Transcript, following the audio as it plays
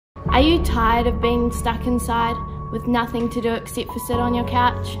Are you tired of being stuck inside with nothing to do except for sit on your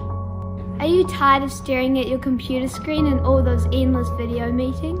couch? Are you tired of staring at your computer screen and all those endless video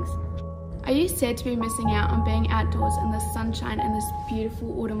meetings? Are you sad to be missing out on being outdoors in the sunshine and this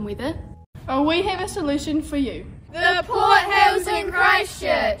beautiful autumn weather? Well, we have a solution for you. The Port Hills in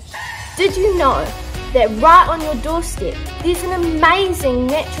Christchurch! Did you know that right on your doorstep there's an amazing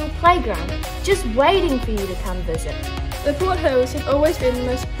natural playground just waiting for you to come visit? The Port Hills have always been the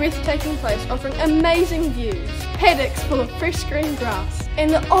most breathtaking place, offering amazing views, paddocks full of fresh green grass, and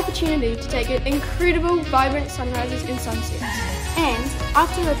the opportunity to take in incredible vibrant sunrises and sunsets. And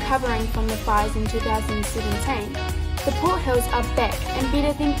after recovering from the fires in 2017, the Port Hills are back and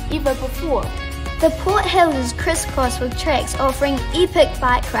better than ever before. The Port Hills is crisscrossed with tracks offering epic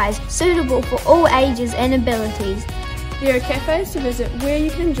bike rides suitable for all ages and abilities. There are cafes to visit where you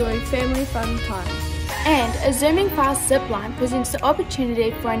can enjoy family fun times. And a zooming fast zipline presents the opportunity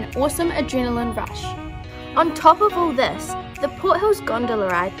for an awesome adrenaline rush. On top of all this, the Port Hills gondola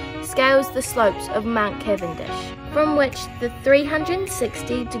ride scales the slopes of Mount Cavendish, from which the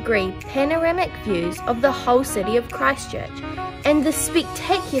 360-degree panoramic views of the whole city of Christchurch and the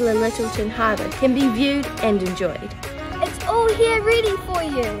spectacular Littleton Harbour can be viewed and enjoyed. It's all here ready for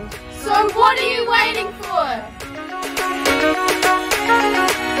you. So what are you waiting for?